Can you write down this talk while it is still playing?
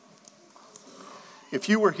If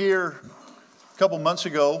you were here a couple months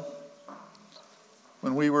ago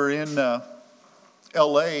when we were in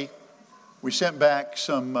L.A., we sent back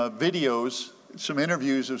some videos, some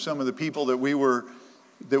interviews of some of the people that we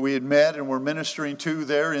had met and were ministering to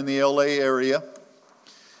there in the L.A. area.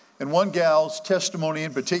 And one gal's testimony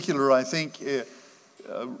in particular, I think,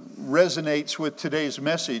 resonates with today's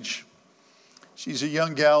message. She's a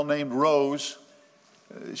young gal named Rose.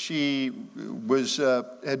 She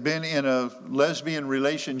had been in a lesbian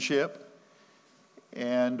relationship,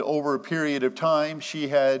 and over a period of time, she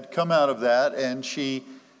had come out of that, and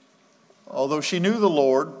although she knew the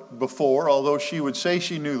Lord before, although she would say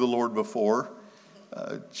she knew the Lord before,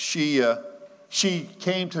 she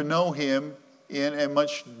came to know Him in a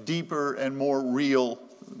much deeper and more real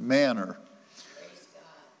manner.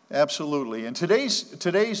 Absolutely. And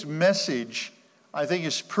today's message, I think,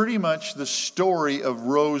 is pretty much the story of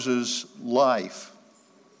Rose's life.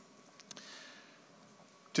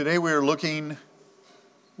 Today we're looking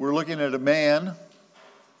at a man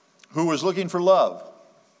who was looking for love.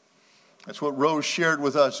 That's what Rose shared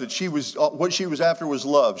with us, that what she was after was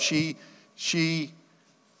love. She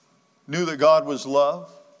knew that God was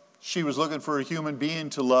love. She was looking for a human being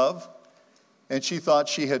to love, and she thought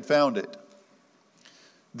she had found it.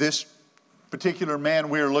 This particular man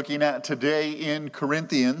we are looking at today in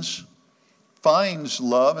Corinthians finds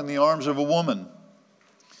love in the arms of a woman.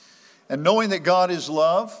 And knowing that God is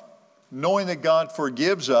love, knowing that God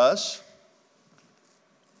forgives us,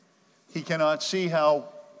 he cannot see how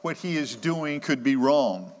what he is doing could be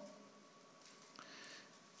wrong.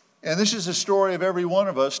 And this is the story of every one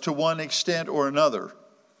of us to one extent or another.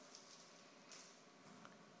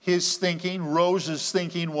 His thinking, Rose's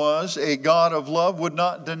thinking was, a God of love would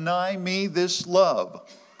not deny me this love.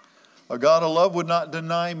 A God of love would not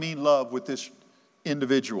deny me love with this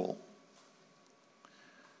individual.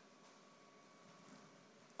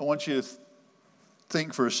 I want you to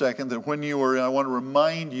think for a second that I want to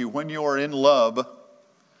remind you, when you are in love,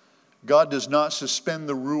 God does not suspend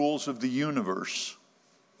the rules of the universe.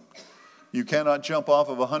 You cannot jump off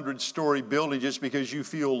of a 100-story building just because you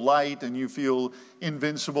feel light and you feel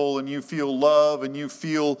invincible and you feel love and you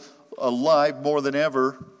feel alive more than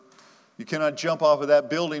ever. You cannot jump off of that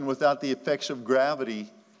building without the effects of gravity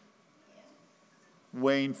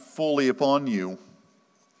weighing fully upon you.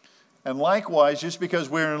 And likewise, just because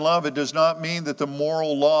we're in love, it does not mean that the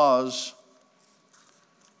moral laws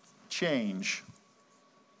change.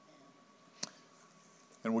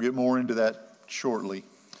 And we'll get more into that shortly.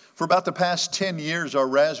 For about the past 10 years, our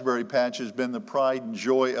raspberry patch has been the pride and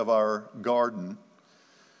joy of our garden.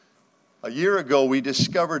 A year ago, we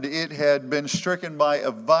discovered it had been stricken by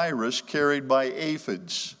a virus carried by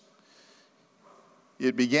aphids.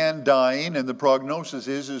 It began dying, and the prognosis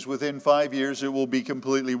is within 5 years, it will be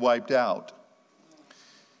completely wiped out.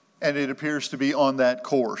 And it appears to be on that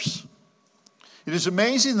course. It is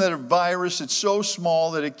amazing that a virus that's so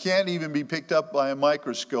small that it can't even be picked up by a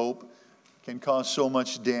microscope can cause so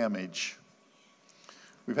much damage.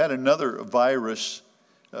 We've had another virus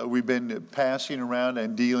we've been passing around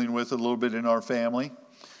and dealing with a little bit in our family.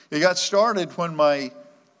 It got started when my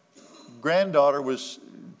granddaughter was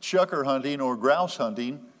chukar hunting or grouse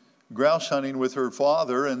hunting with her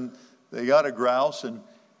father, and they got a grouse, and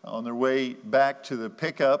on their way back to the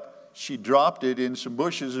pickup, she dropped it in some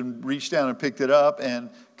bushes and reached down and picked it up, and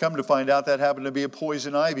come to find out that happened to be a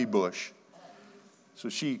poison ivy bush. So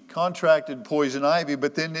she contracted poison ivy,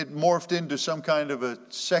 but then it morphed into some kind of a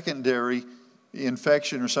secondary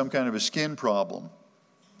infection or some kind of a skin problem.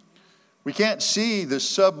 We can't see the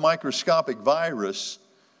submicroscopic virus,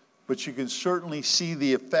 but you can certainly see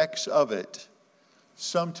the effects of it.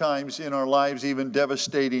 Sometimes in our lives, even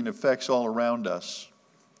devastating effects all around us.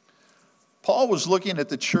 Paul was looking at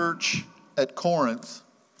the church at Corinth,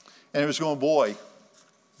 and he was going, boy,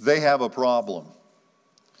 they have a problem.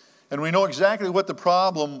 And we know exactly what the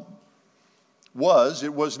problem was.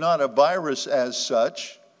 It was not a virus as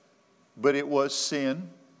such, but it was sin.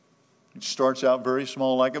 It starts out very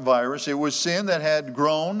small like a virus. It was sin that had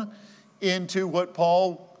grown into what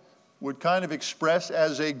Paul would kind of express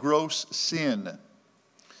as a gross sin.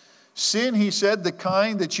 Sin, he said, the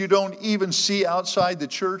kind that you don't even see outside the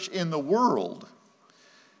church in the world.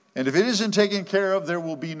 And if it isn't taken care of, there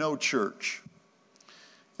will be no church.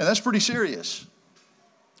 And that's pretty serious.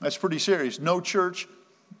 That's pretty serious. No church,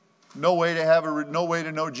 no way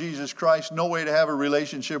to know Jesus Christ, no way to have a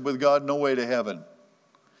relationship with God, no way to heaven.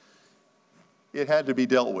 It had to be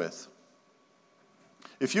dealt with.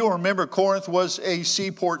 If you'll remember, Corinth was a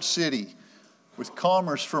seaport city with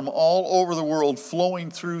commerce from all over the world flowing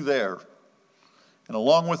through there. And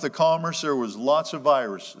along with the commerce, there was lots of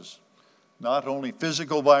viruses. Not only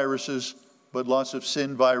physical viruses, but lots of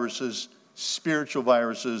sin viruses, spiritual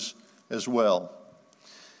viruses as well.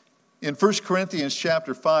 In 1 Corinthians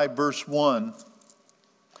chapter 5, verse 1,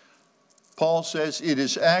 Paul says, "It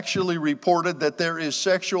is actually reported that there is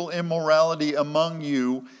sexual immorality among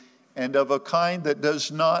you, and of a kind that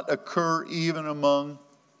does not occur even among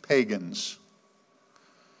pagans."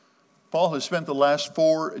 Paul has spent the last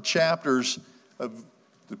 4 chapters of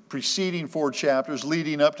the preceding 4 chapters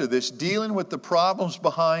leading up to this, dealing with the problems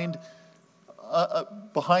behind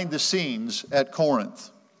the scenes at Corinth.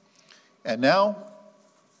 And now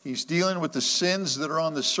he's dealing with the sins that are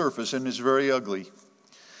on the surface, and it's very ugly.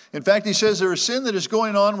 In fact, he says there is sin that is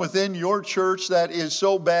going on within your church that is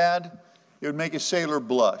so bad, it would make a sailor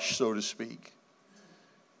blush, so to speak.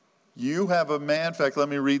 You have a man, in fact, let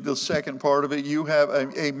me read the second part of it. You have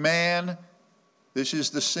a man, this is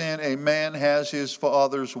the sin, a man has his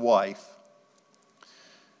father's wife.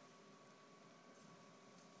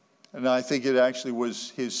 And I think it actually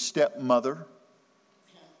was his stepmother.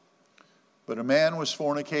 But a man was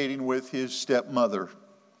fornicating with his stepmother.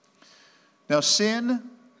 Now, sin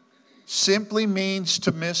simply means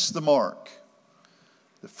to miss the mark.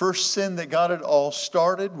 The first sin that got it all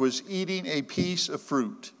started was eating a piece of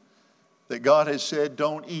fruit that God has said,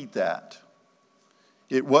 don't eat that.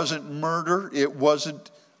 It wasn't murder. It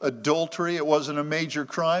wasn't adultery. It wasn't a major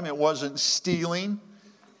crime. It wasn't stealing.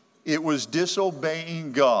 It was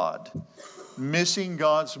disobeying God, missing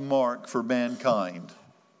God's mark for mankind.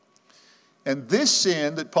 And this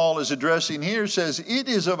sin that Paul is addressing here says it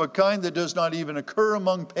is of a kind that does not even occur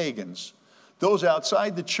among pagans. Those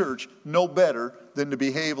outside the church know better than to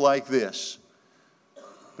behave like this.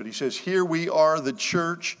 But he says, here we are, the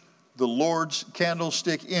church, the Lord's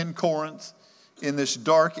candlestick in Corinth, in this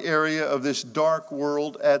dark area of this dark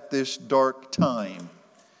world at this dark time.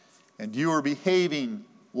 And you are behaving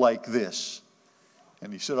like this.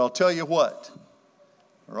 And he said, I'll tell you what.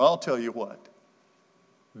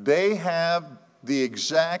 They have the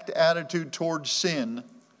exact attitude towards sin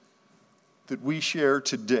that we share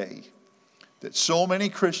today, that so many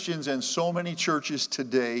Christians and so many churches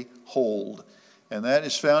today hold. And that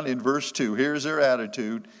is found in verse 2. Here's their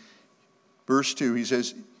attitude. Verse 2, he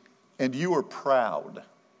says, and you are proud.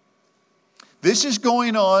 This is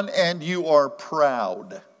going on and you are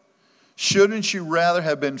proud. Shouldn't you rather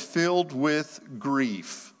have been filled with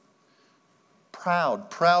grief? Proud.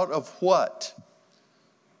 Proud of what?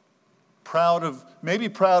 Maybe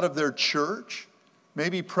proud of their church,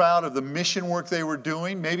 maybe proud of the mission work they were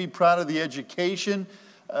doing, maybe proud of the education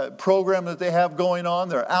program that they have going on,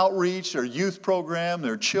 their outreach, their youth program,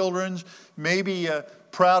 their children's, maybe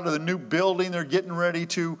proud of the new building they're getting ready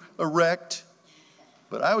to erect.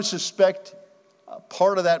 But I would suspect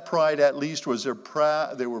part of that pride at least was they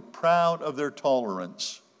were proud of their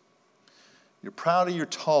tolerance. You're proud of your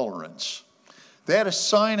tolerance. They had a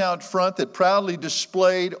sign out front that proudly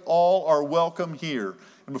displayed, all are welcome here.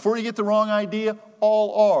 And before you get the wrong idea,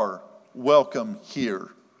 all are welcome here.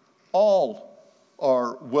 All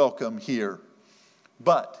are welcome here.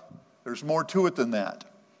 But there's more to it than that.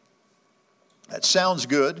 That sounds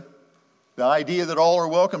good. The idea that all are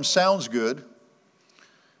welcome sounds good.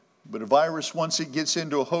 But a virus, once it gets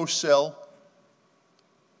into a host cell,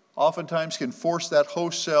 oftentimes can force that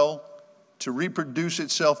host cell to reproduce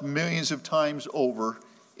itself millions of times over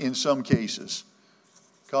in some cases,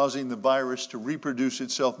 causing the virus to reproduce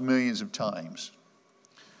itself millions of times.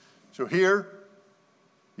 So here,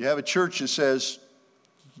 you have a church that says,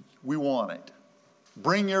 we want it.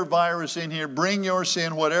 Bring your virus in here, bring your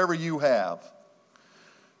sin, whatever you have.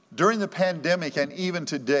 During the pandemic and even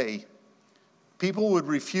today, people would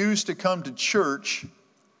refuse to come to church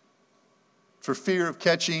for fear of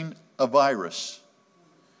catching a virus.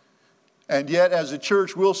 And yet, as a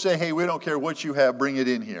church, we'll say, hey, we don't care what you have, bring it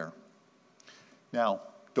in here. Now,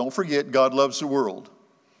 don't forget, God loves the world.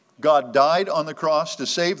 God died on the cross to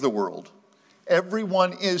save the world.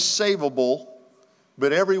 Everyone is savable,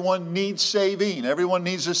 but everyone needs saving. Everyone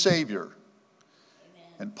needs a Savior. Amen.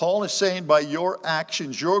 And Paul is saying, by your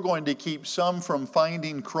actions, you're going to keep some from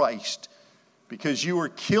finding Christ, because you are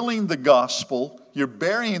killing the gospel, you're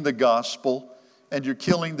burying the gospel, and you're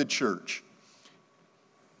killing the church.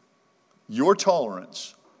 Your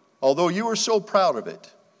tolerance, although you are so proud of it,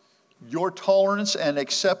 your tolerance and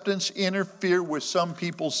acceptance interfere with some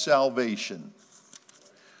people's salvation.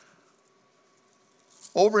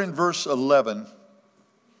 Over in verse 11,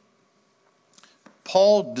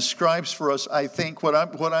 Paul describes for us, I think, what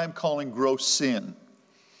I'm calling gross sin.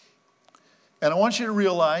 And I want you to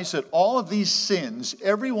realize that all of these sins,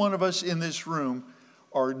 every one of us in this room,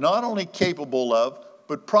 are not only capable of,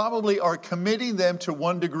 but probably are committing them to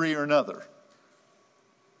one degree or another.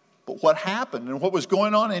 But what happened and what was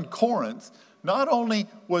going on in Corinth, not only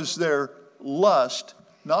was there lust,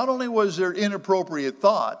 not only was there inappropriate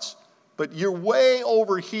thoughts, but you're way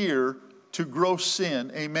over here to gross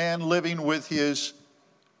sin, a man living with his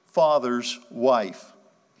father's wife.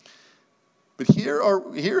 But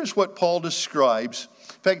here's what Paul describes.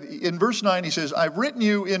 In fact, in verse 9 he says, I've written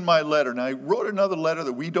you in my letter. Now I wrote another letter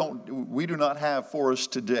that we do not have for us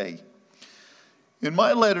today. In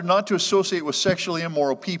my letter, not to associate with sexually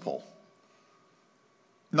immoral people.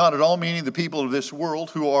 Not at all meaning the people of this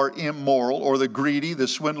world who are immoral, or the greedy, the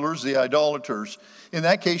swindlers, the idolaters. In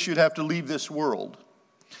that case, you'd have to leave this world.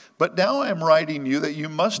 But now I am writing you that you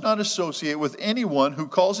must not associate with anyone who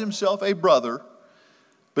calls himself a brother,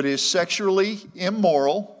 but is sexually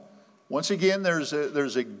immoral. Once again, there's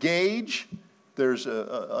a gauge, there's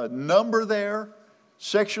a number there.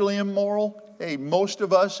 Sexually immoral. Hey, most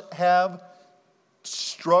of us have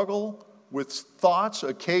struggle with thoughts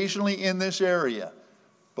occasionally in this area.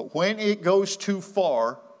 But when it goes too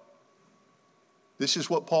far, this is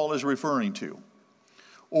what Paul is referring to.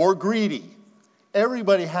 Or greedy.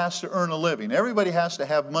 Everybody has to earn a living. Everybody has to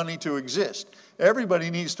have money to exist. Everybody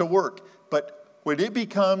needs to work. But when it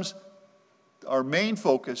becomes our main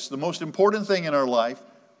focus, the most important thing in our life,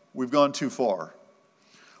 we've gone too far.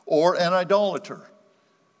 Or an idolater.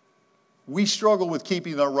 We struggle with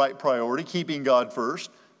keeping our right priority, keeping God first.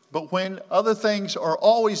 But when other things are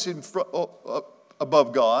always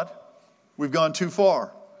above God, we've gone too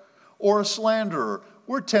far. Or a slanderer.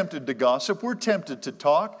 We're tempted to gossip. We're tempted to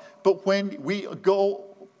talk. But when we go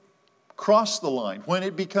cross the line, when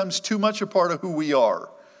it becomes too much a part of who we are,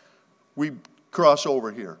 we cross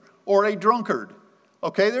over here. Or a drunkard.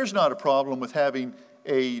 Okay, there's not a problem with having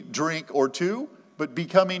a drink or two, but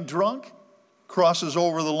becoming drunk crosses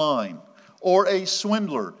over the line. Or a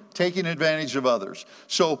swindler, taking advantage of others.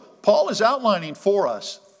 So Paul is outlining for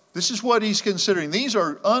us, this is what he's considering. These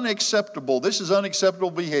are unacceptable. This is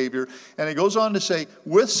unacceptable behavior. And he goes on to say,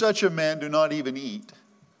 with such a man do not even eat.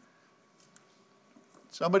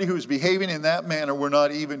 Somebody who is behaving in that manner, we're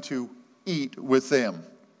not even to eat with them.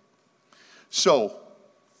 So,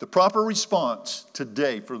 the proper response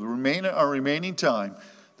today, for our remaining time,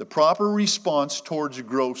 the proper response towards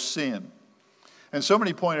gross sin. And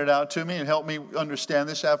somebody pointed out to me and helped me understand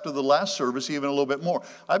this after the last service even a little bit more.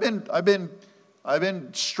 I've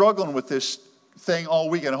been struggling with this thing all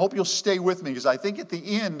week, and I hope you'll stay with me because I think at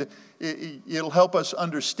the end it'll help us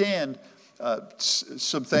understand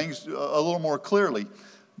some things a little more clearly.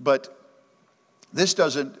 But this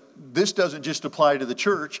doesn't just apply to the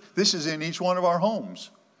church. This is in each one of our homes.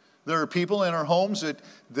 There are people in our homes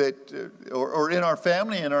or in our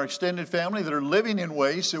family, in our extended family, that are living in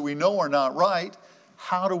ways that we know are not right.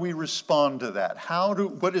 How do we respond to that?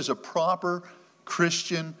 What is a proper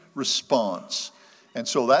Christian response? And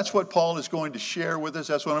so that's what Paul is going to share with us.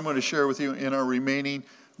 That's what I'm going to share with you in our remaining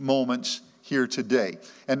moments here today.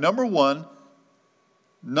 And number one,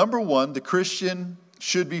 the Christian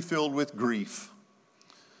should be filled with grief.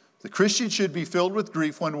 The Christian should be filled with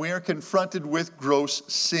grief when we are confronted with gross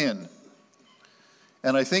sin.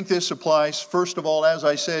 And I think this applies, first of all, as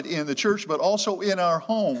I said, in the church, but also in our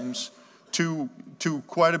homes to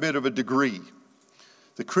quite a bit of a degree.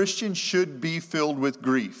 The Christian should be filled with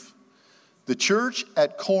grief. The church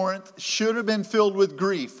at Corinth should have been filled with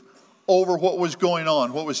grief over what was going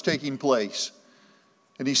on, what was taking place.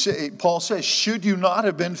 And Paul says, should you not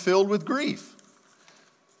have been filled with grief?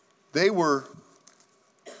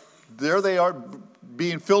 There they are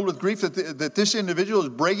being filled with grief that this individual is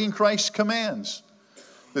breaking Christ's commands.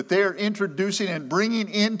 That they are introducing and bringing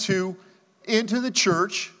into the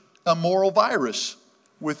church a moral virus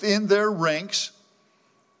within their ranks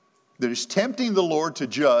that is tempting the Lord to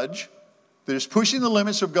judge, that is pushing the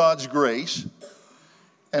limits of God's grace,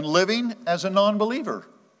 and living as a non-believer.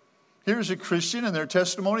 Here's a Christian and their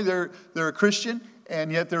testimony. They're a Christian,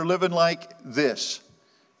 and yet they're living like this.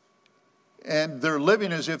 And they're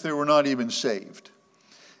living as if they were not even saved.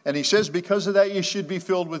 And he says, because of that, you should be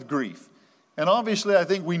filled with grief. And obviously, I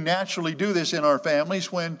think we naturally do this in our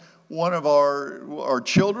families when one of our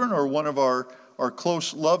children or one of our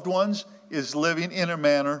close loved ones is living in a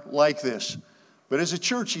manner like this. But as a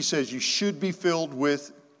church, he says, you should be filled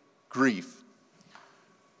with grief.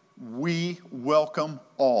 We welcome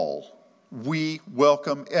all. We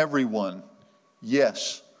welcome everyone.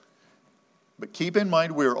 Yes. But keep in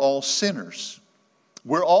mind, we're all sinners.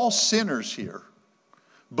 We're all sinners here.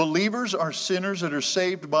 Believers are sinners that are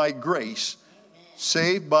saved by grace,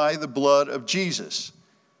 saved by the blood of Jesus.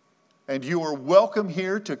 And you are welcome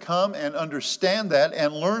here to come and understand that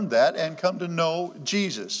and learn that and come to know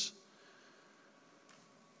Jesus.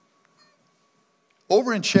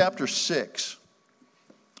 over in chapter 6,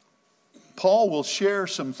 Paul will share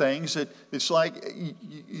some things that it's like,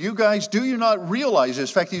 you guys, do you not realize this?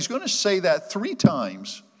 In fact, he's going to say that 3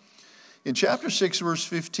 times. In chapter 6, verse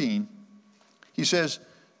 15, he says,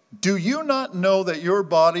 do you not know that your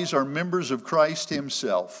bodies are members of Christ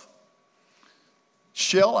himself?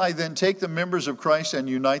 Shall I then take the members of Christ and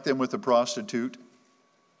unite them with a prostitute?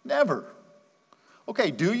 Never.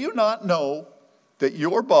 Okay, do you not know that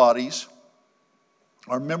your bodies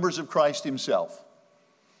are members of Christ himself?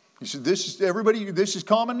 He said, this is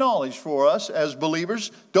common knowledge for us as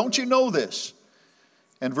believers. Don't you know this?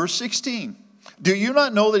 And verse 16, do you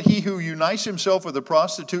not know that he who unites himself with a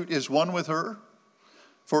prostitute is one with her?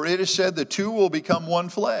 For it is said, the two will become one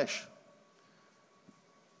flesh.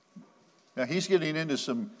 Now he's getting into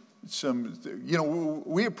some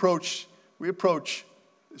we approach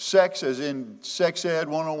sex as in sex ed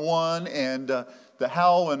 101 and the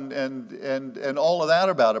how and all of that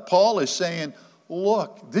about it. Paul is saying,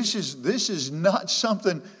 look, this is not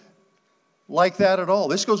something like that at all.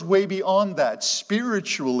 This goes way beyond that.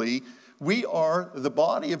 Spiritually, we are the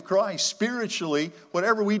body of Christ. Spiritually,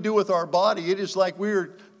 whatever we do with our body, it is like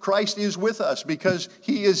Christ is with us because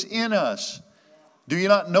he is in us. Do you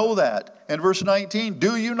not know that? And verse 19,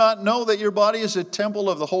 do you not know that your body is a temple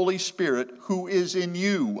of the Holy Spirit who is in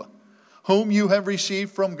you, whom you have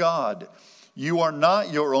received from God? You are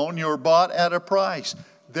not your own, you're bought at a price.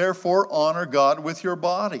 Therefore, honor God with your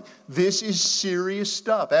body. This is serious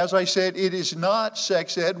stuff. As I said, it is not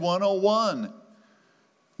sex ed 101.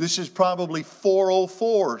 This is probably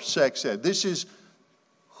 404 sex ed. This is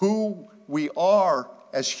who we are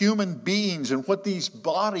as human beings and what these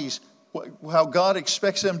bodies, how God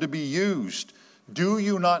expects them to be used. Do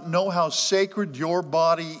you not know how sacred your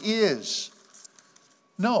body is?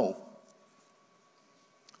 No.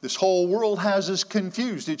 This whole world has us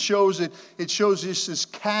confused. It shows us this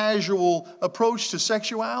casual approach to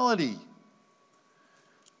sexuality.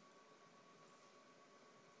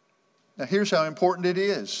 Now here's how important it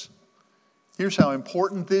is. Here's how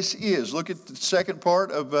important this is. Look at the second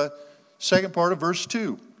part of verse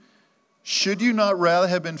 2. Should you not rather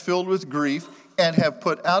have been filled with grief and have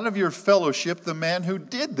put out of your fellowship the man who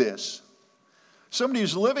did this? Somebody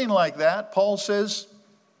who's living like that, Paul says,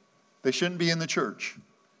 they shouldn't be in the church.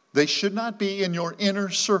 They should not be in your inner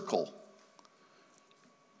circle,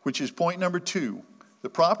 which is point number 2. The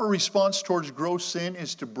proper response towards gross sin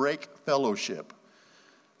is to break fellowship,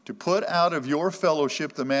 to put out of your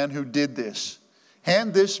fellowship the man who did this.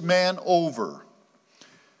 Hand this man over.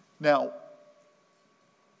 Now,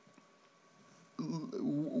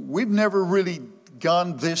 we've never really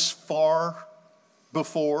gone this far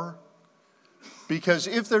before, because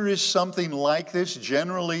if there is something like this,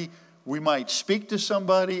 generally we might speak to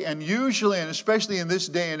somebody, and usually, and especially in this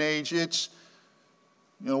day and age, it's,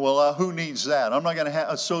 who needs that? I'm not going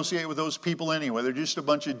to associate with those people anyway. They're just a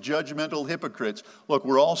bunch of judgmental hypocrites. Look,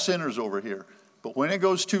 we're all sinners over here. But when it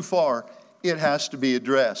goes too far, it has to be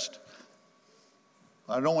addressed.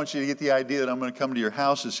 I don't want you to get the idea that I'm going to come to your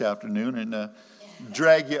house this afternoon and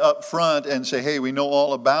drag you up front and say, hey, we know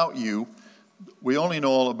all about you. We only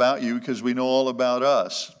know all about you because we know all about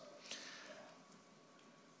us.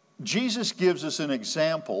 Jesus gives us an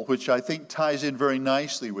example, which I think ties in very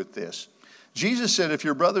nicely with this. Jesus said, if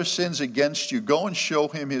your brother sins against you, go and show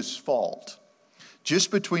him his fault,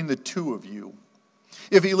 just between the two of you.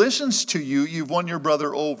 If he listens to you, you've won your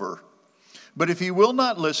brother over. But if he will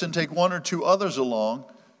not listen, take 1 or 2 others along,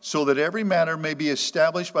 so that every matter may be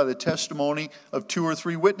established by the testimony of 2 or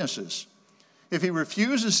 3 witnesses. If he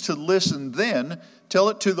refuses to listen, then tell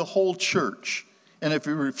it to the whole church. And if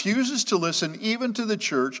he refuses to listen even to the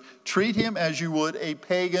church, treat him as you would a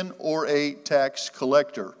pagan or a tax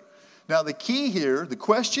collector. Now the key here, the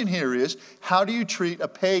question here is, how do you treat a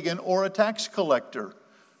pagan or a tax collector?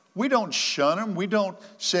 We don't shun him. We don't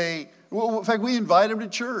say, well, in fact, we invite him to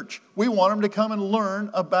church. We want him to come and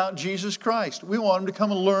learn about Jesus Christ. We want him to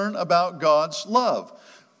come and learn about God's love.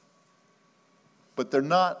 But they're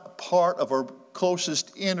not part of our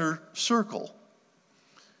closest inner circle.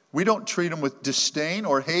 We don't treat them with disdain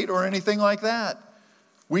or hate or anything like that.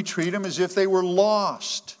 We treat them as if they were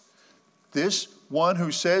lost. This one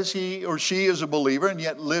who says he or she is a believer and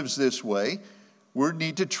yet lives this way, we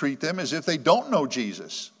need to treat them as if they don't know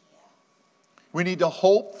Jesus. We need to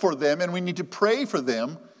hope for them and we need to pray for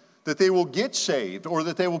them that they will get saved or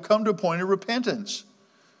that they will come to a point of repentance.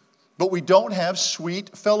 But we don't have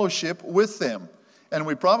sweet fellowship with them. And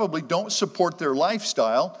we probably don't support their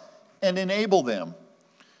lifestyle and enable them.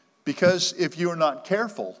 Because if you're not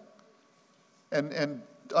careful, and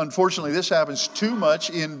unfortunately this happens too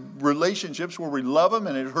much in relationships where we love them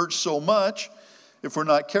and it hurts so much, if we're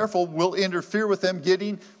not careful, will interfere with them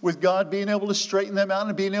with God being able to straighten them out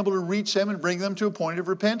and being able to reach them and bring them to a point of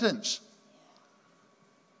repentance.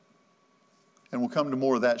 And we'll come to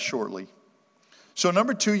more of that shortly. So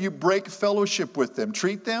number 2, you break fellowship with them.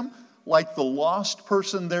 Treat them like the lost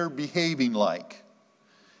person they're behaving like.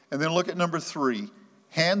 And then look at number 3.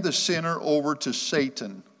 Hand the sinner over to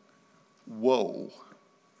Satan. Whoa.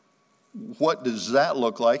 What does that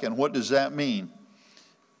look like and what does that mean?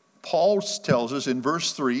 Paul tells us in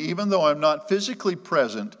verse 3, even though I'm not physically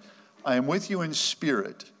present, I am with you in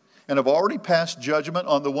spirit, and have already passed judgment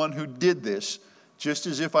on the one who did this, just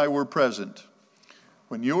as if I were present.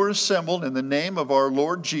 When you are assembled in the name of our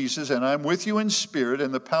Lord Jesus, and I'm with you in spirit,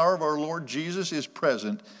 and the power of our Lord Jesus is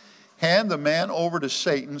present, hand the man over to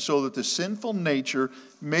Satan so that the sinful nature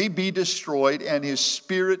may be destroyed and his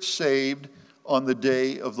spirit saved on the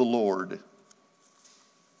day of the Lord.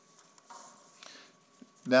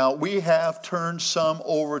 Now, we have turned some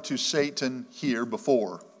over to Satan here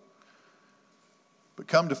before. But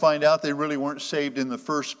come to find out, they really weren't saved in the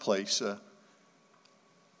first place.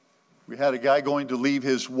 We had a guy going to leave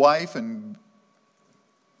his wife and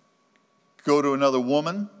go to another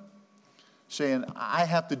woman, saying, I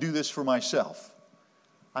have to do this for myself.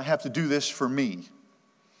 I have to do this for me.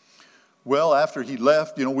 Well, after he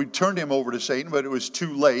left, we turned him over to Satan, but it was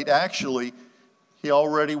too late. Actually, he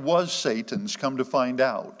already was Satan's, come to find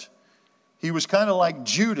out. He was kind of like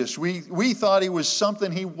Judas. We thought he was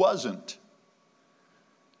something he wasn't.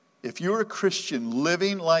 If you're a Christian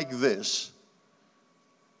living like this,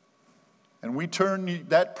 and we turn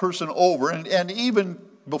that person over, and even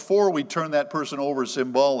before we turn that person over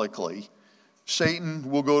symbolically,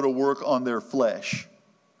 Satan will go to work on their flesh.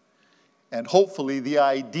 And hopefully the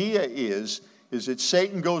idea is that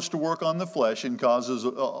Satan goes to work on the flesh and causes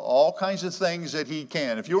all kinds of things that he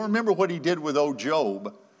can. If you remember what he did with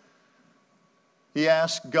Job, he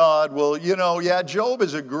asked God, well, Job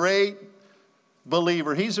is a great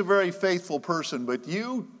believer. He's a very faithful person, but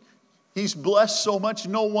he's blessed so much,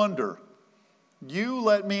 no wonder. You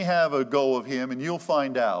let me have a go of him and you'll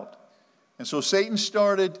find out. And so Satan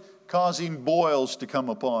started causing boils to come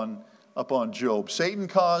upon Job. Satan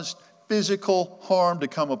caused physical harm to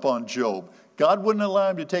come upon Job. God wouldn't allow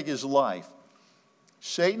him to take his life.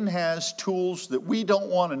 Satan has tools that we don't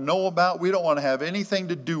want to know about, we don't want to have anything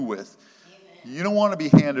to do with. Amen. You don't want to be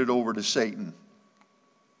handed over to Satan.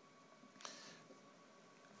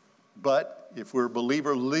 But if we're a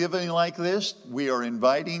believer living like this, we are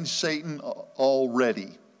inviting Satan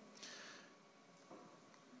already.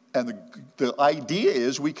 And the idea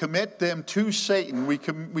is we commit them to Satan. We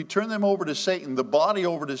turn them over to Satan, the body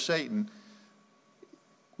over to Satan,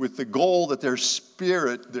 with the goal that their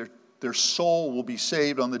spirit, their soul will be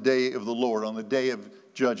saved on the day of the Lord, on the day of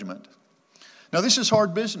judgment. Now this is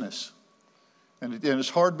hard business. And it's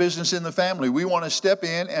hard business in the family. We want to step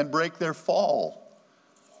in and break their fall.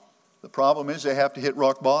 The problem is they have to hit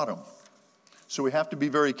rock bottom. So we have to be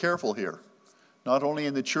very careful here. Not only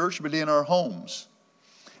in the church, but in our homes.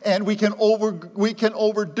 And we can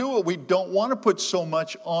overdo it. We don't want to put so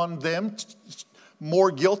much on them, more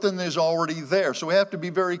guilt than is already there. So we have to be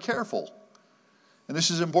very careful. And this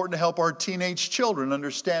is important to help our teenage children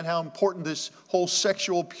understand how important this whole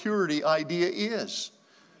sexual purity idea is.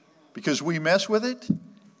 Because we mess with it,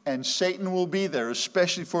 and Satan will be there,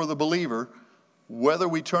 especially for the believer, whether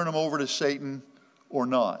we turn him over to Satan or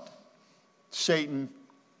not. Satan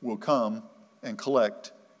will come and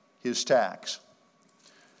collect his tax.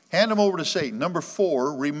 Hand them over to Satan. Number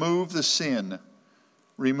 4, remove the sin.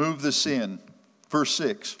 Remove the sin. Verse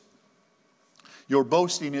 6. Your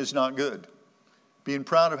boasting is not good. Being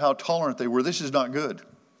proud of how tolerant they were, this is not good.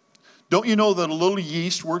 Don't you know that a little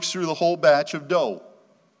yeast works through the whole batch of dough?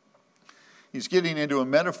 He's getting into a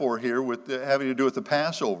metaphor here with having to do with the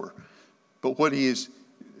Passover. But what he is,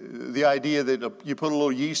 the idea that you put a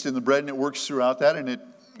little yeast in the bread and it works throughout that and it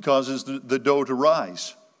causes the dough to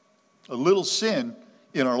rise. A little sin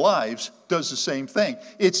in our lives does the same thing.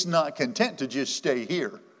 It's not content to just stay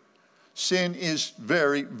here. Sin is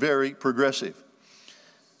very, very progressive.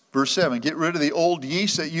 Verse 7, get rid of the old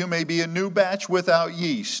yeast that you may be a new batch without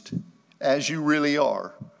yeast, as you really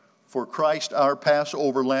are. For Christ, our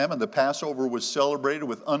Passover lamb, and the Passover was celebrated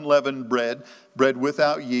with unleavened bread, bread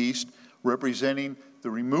without yeast, representing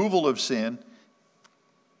the removal of sin.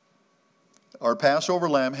 Our Passover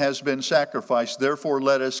lamb has been sacrificed. Therefore,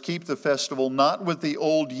 let us keep the festival not with the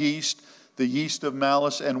old yeast, the yeast of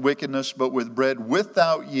malice and wickedness, but with bread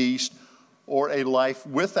without yeast, or a life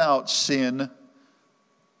without sin,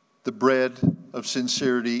 the bread of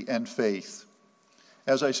sincerity and faith.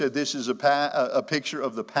 As I said, this is a picture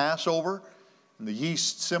of the Passover, and the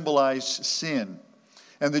yeast symbolized sin.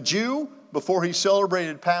 And the Jew, before he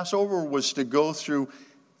celebrated Passover, was to go through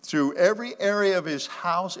every area of his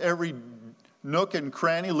house, every nook and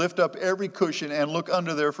cranny, lift up every cushion and look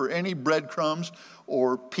under there for any breadcrumbs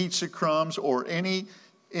or pizza crumbs or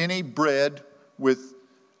any bread with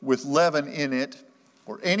leaven in it,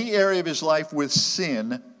 or any area of his life with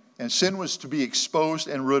sin, and sin was to be exposed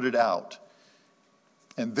and rooted out.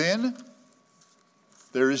 And then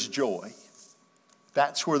there is joy.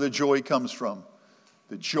 That's where the joy comes from.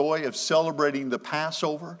 The joy of celebrating the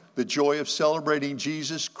Passover, the joy of celebrating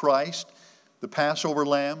Jesus Christ, the Passover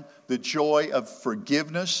lamb, the joy of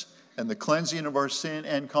forgiveness and the cleansing of our sin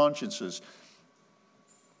and consciences.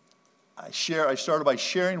 I started by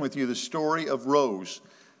sharing with you the story of Rose.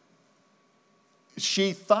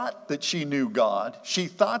 She thought that she knew God. She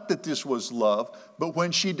thought that this was love. But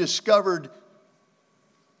when she discovered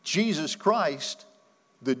Jesus Christ,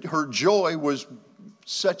 her joy was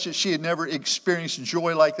such that she had never experienced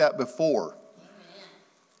joy like that before.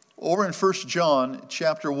 Over in 1 John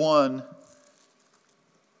chapter 1,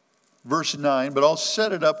 verse 9, but I'll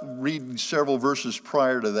set it up reading several verses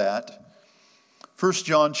prior to that. 1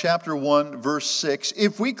 John chapter 1, verse 6,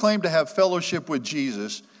 if we claim to have fellowship with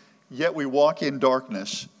Jesus, yet we walk in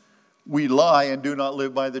darkness, we lie and do not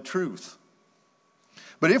live by the truth.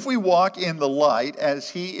 But if we walk in the light,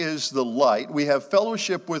 as he is the light, we have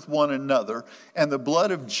fellowship with one another, and the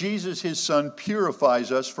blood of Jesus, his Son,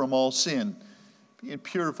 purifies us from all sin. Being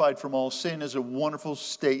purified from all sin is a wonderful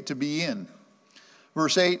state to be in.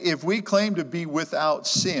 Verse 8, if we claim to be without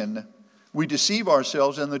sin, we deceive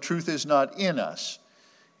ourselves and the truth is not in us.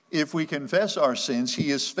 If we confess our sins,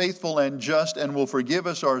 he is faithful and just and will forgive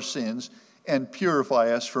us our sins and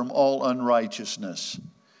purify us from all unrighteousness.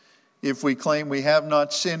 If we claim we have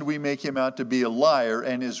not sinned, we make him out to be a liar,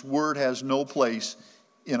 and his word has no place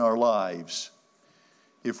in our lives.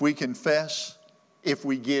 If we confess, if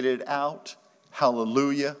we get it out,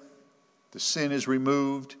 hallelujah, the sin is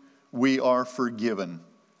removed, we are forgiven.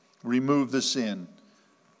 Remove the sin.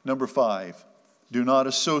 Number 5, do not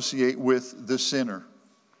associate with the sinner.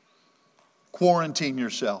 Quarantine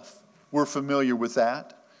yourself. We're familiar with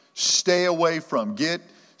that. Stay away from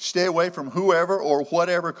whoever or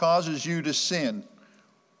whatever causes you to sin,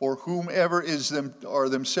 or whomever are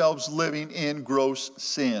themselves living in gross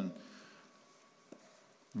sin.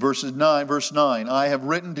 Verse 9, I have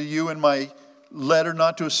written to you in my letter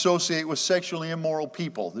not to associate with sexually immoral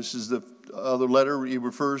people. This is the other letter he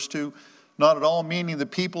refers to. Not at all meaning the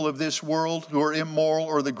people of this world who are immoral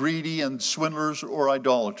or the greedy and swindlers or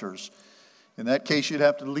idolaters. In that case, you'd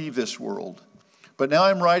have to leave this world. But now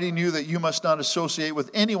I'm writing you that you must not associate with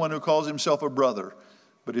anyone who calls himself a brother,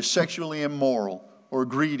 but is sexually immoral or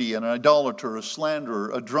greedy, an idolater, a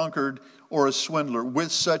slanderer, a drunkard, or a swindler.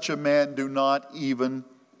 With such a man do not even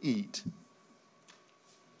eat.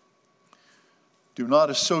 Do not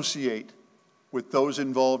associate with those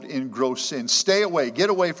involved in gross sin. Stay away, get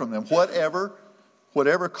away from them.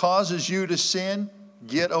 Whatever causes you to sin,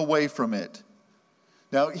 get away from it.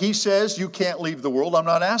 Now, he says you can't leave the world. I'm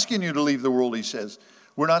not asking you to leave the world, he says.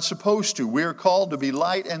 We're not supposed to. We're called to be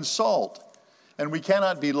light and salt. And we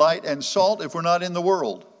cannot be light and salt if we're not in the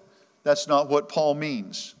world. That's not what Paul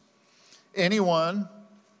means. Anyone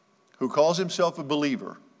who calls himself a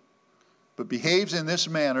believer but behaves in this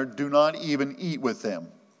manner, do not even eat with them.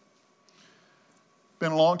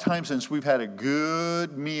 Been a long time since we've had a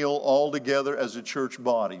good meal all together as a church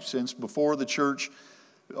body, since before the church,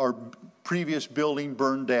 our previous building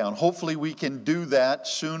burned down. Hopefully we can do that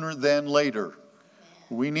sooner than later.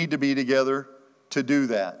 We need to be together to do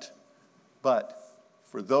that. But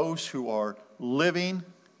for those who are living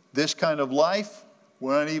this kind of life,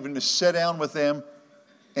 we're not even to sit down with them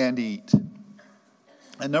and eat.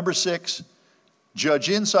 And number 6, judge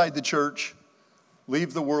inside the church,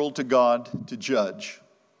 leave the world to God to judge.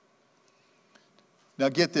 Now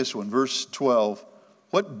get this one, verse 12.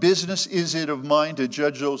 What business is it of mine to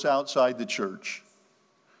judge those outside the church?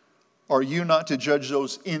 Are you not to judge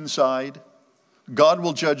those inside? God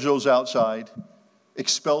will judge those outside.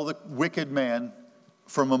 Expel the wicked man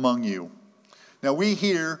from among you. Now we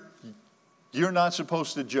hear, you're not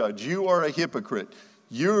supposed to judge. You are a hypocrite.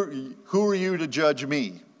 Who are you to judge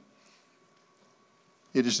me?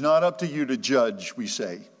 It is not up to you to judge, we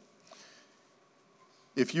say.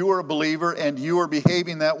 If you are a believer and you are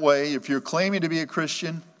behaving that way, if you're claiming to be a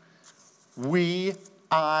Christian,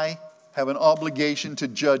 I have an obligation to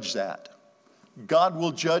judge that. God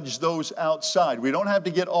will judge those outside. We don't have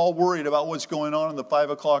to get all worried about what's going on in the 5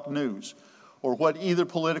 o'clock news or what either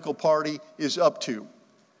political party is up to.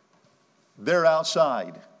 They're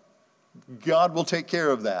outside. God will take care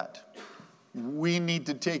of that. we need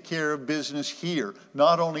to take care of business here.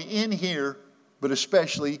 Not only in here, but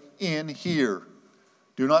especially in here.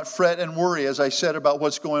 Do not fret and worry, as I said, about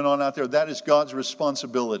what's going on out there. That is God's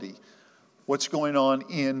responsibility. What's going on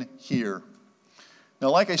in here. Now,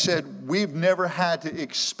 like I said, we've never had to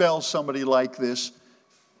expel somebody like this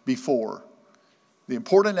before. The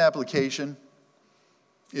important application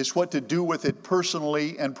is what to do with it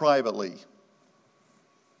personally and privately.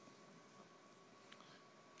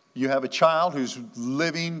 You have a child who's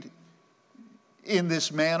living in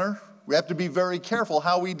this manner. We have to be very careful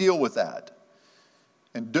how we deal with that.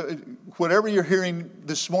 And whatever you're hearing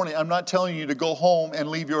this morning, I'm not telling you to go home and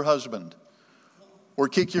leave your husband or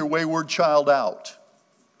kick your wayward child out.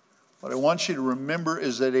 What I want you to remember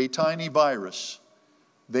is that a tiny virus,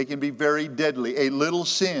 they can be very deadly. A little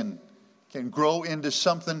sin can grow into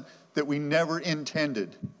something that we never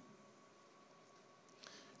intended.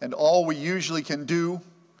 And all we usually can do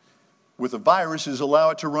with a virus is allow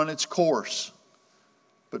it to run its course.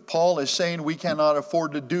 But Paul is saying we cannot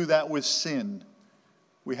afford to do that with sin.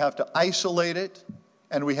 We have to isolate it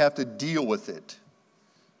and we have to deal with it.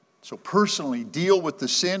 So personally, deal with the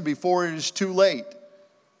sin before it is too late.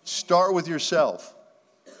 Start with yourself.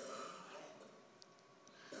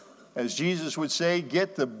 As Jesus would say,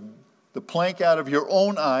 get the plank out of your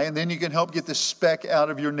own eye, and then you can help get the speck out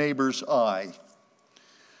of your neighbor's eye.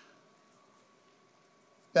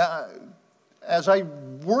 Now, as I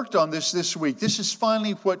worked on this week, this is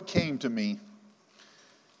finally what came to me.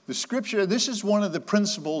 The scripture, this is one of the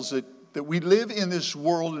principles that we live in this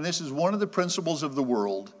world, and this is one of the principles of the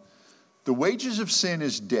world. The wages of sin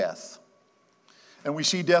is death. And we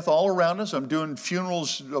see death all around us. I'm doing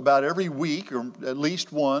funerals about every week, or at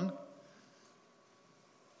least one.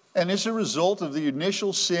 And it's a result of the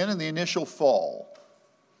initial sin and the initial fall.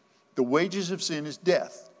 The wages of sin is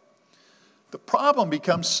death. The problem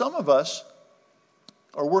becomes some of us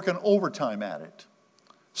are working overtime at it.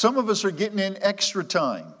 Some of us are getting in extra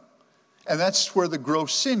time. And that's where the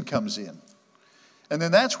gross sin comes in. And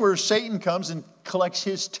then that's where Satan comes and collects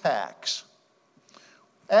his tax.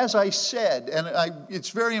 As I said, and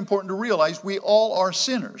it's very important to realize we all are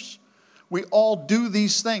sinners. We all do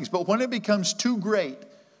these things. But when it becomes too great,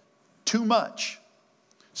 too much,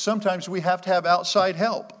 sometimes we have to have outside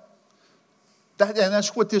help. And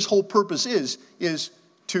that's what this whole purpose is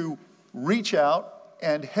to reach out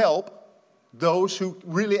and help those who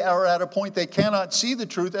really are at a point they cannot see the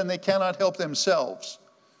truth and they cannot help themselves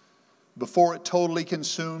before it totally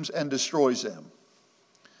consumes and destroys them.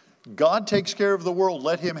 God takes care of the world.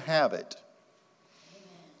 Let him have it.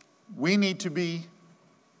 We need to be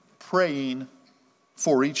praying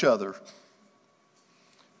for each other.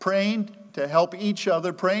 Praying to help each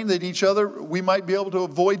other. Praying that we might be able to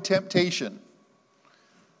avoid temptation.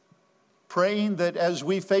 Praying that as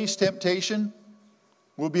we face temptation,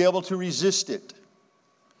 we'll be able to resist it.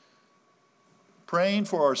 Praying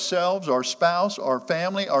for ourselves, our spouse, our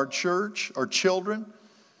family, our church, our children,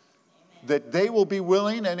 that they will be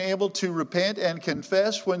willing and able to repent and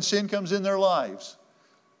confess when sin comes in their lives.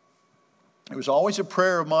 It was always a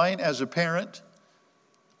prayer of mine as a parent.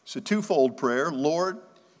 It's a twofold prayer. Lord,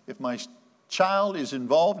 if my child is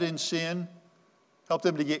involved in sin, help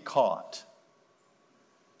them to get caught.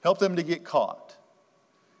 Help them to get caught.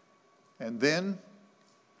 And then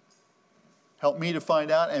help me to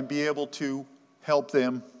find out and be able to help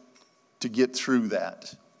them to get through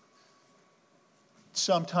that.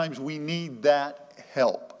 Sometimes we need that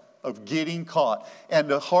help of getting caught. And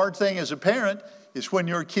the hard thing as a parent is when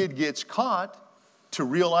your kid gets caught to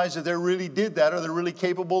realize that they really did that or they're really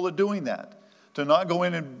capable of doing that. To not go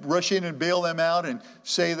in and rush in and bail them out and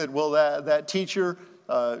say that, well, that teacher,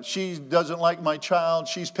 she doesn't like my child.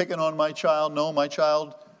 She's picking on my child. No, my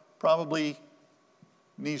child probably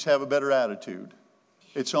needs to have a better attitude.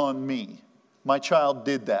 It's on me. My child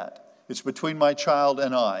did that. It's between my child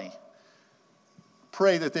and I.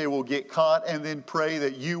 Pray that they will get caught, and then pray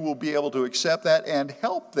that you will be able to accept that and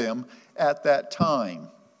help them at that time.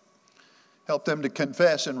 Help them to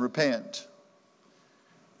confess and repent.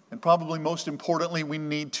 And probably most importantly, we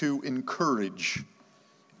need to encourage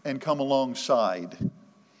and come alongside.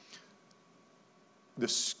 The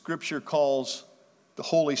scripture calls the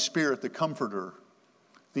Holy Spirit the Comforter,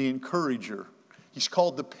 the Encourager. He's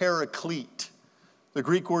called the Paraclete. The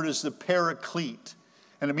Greek word is the Paraclete.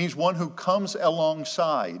 And it means one who comes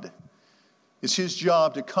alongside. It's his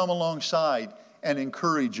job to come alongside and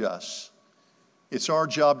encourage us. It's our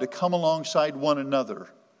job to come alongside one another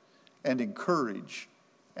and encourage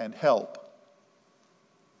and help.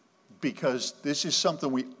 Because this is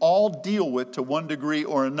something we all deal with to one degree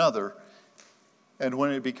or another. And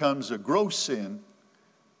when it becomes a gross sin,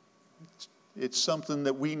 It's something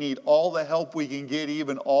that we need all the help we can get,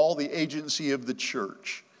 even all the agency of the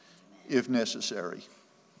church, if necessary.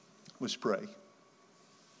 Let's pray.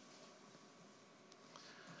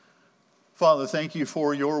 Father, thank you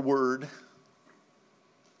for your word.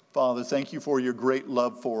 Father, thank you for your great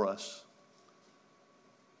love for us.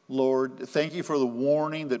 Lord, thank you for the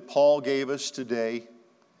warning that Paul gave us today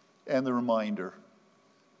and the reminder.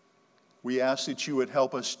 We ask that you would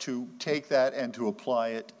help us to take that and to apply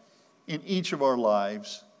it in each of our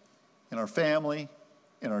lives, in our family,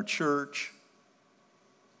 in our church.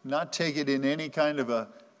 Not take it in any kind of a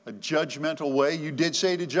judgmental way. You did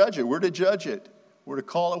say to judge it. We're to judge it. We're to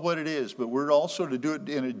call it what it is, but we're also to do it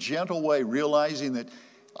in a gentle way, realizing that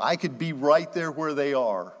I could be right there where they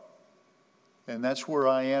are. And that's where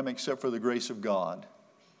I am, except for the grace of God.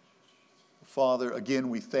 Father, again,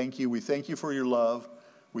 we thank you. We thank you for your love.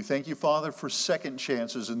 We thank you, Father, for second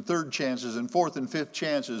chances and third chances and fourth and fifth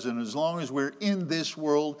chances. And as long as we're in this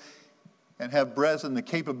world and have breath and the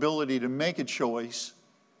capability to make a choice,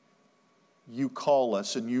 you call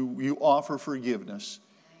us and you offer forgiveness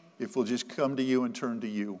if we'll just come to you and turn to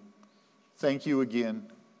you. Thank you again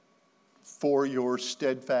for your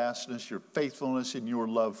steadfastness, your faithfulness, and your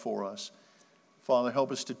love for us. Father,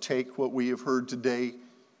 help us to take what we have heard today.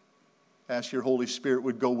 Ask your Holy Spirit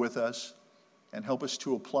would go with us and help us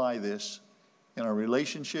to apply this in our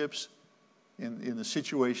relationships, in the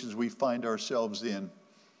situations we find ourselves in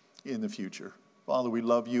the future. Father, we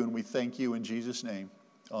love you and we thank you in Jesus' name.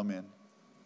 Amen.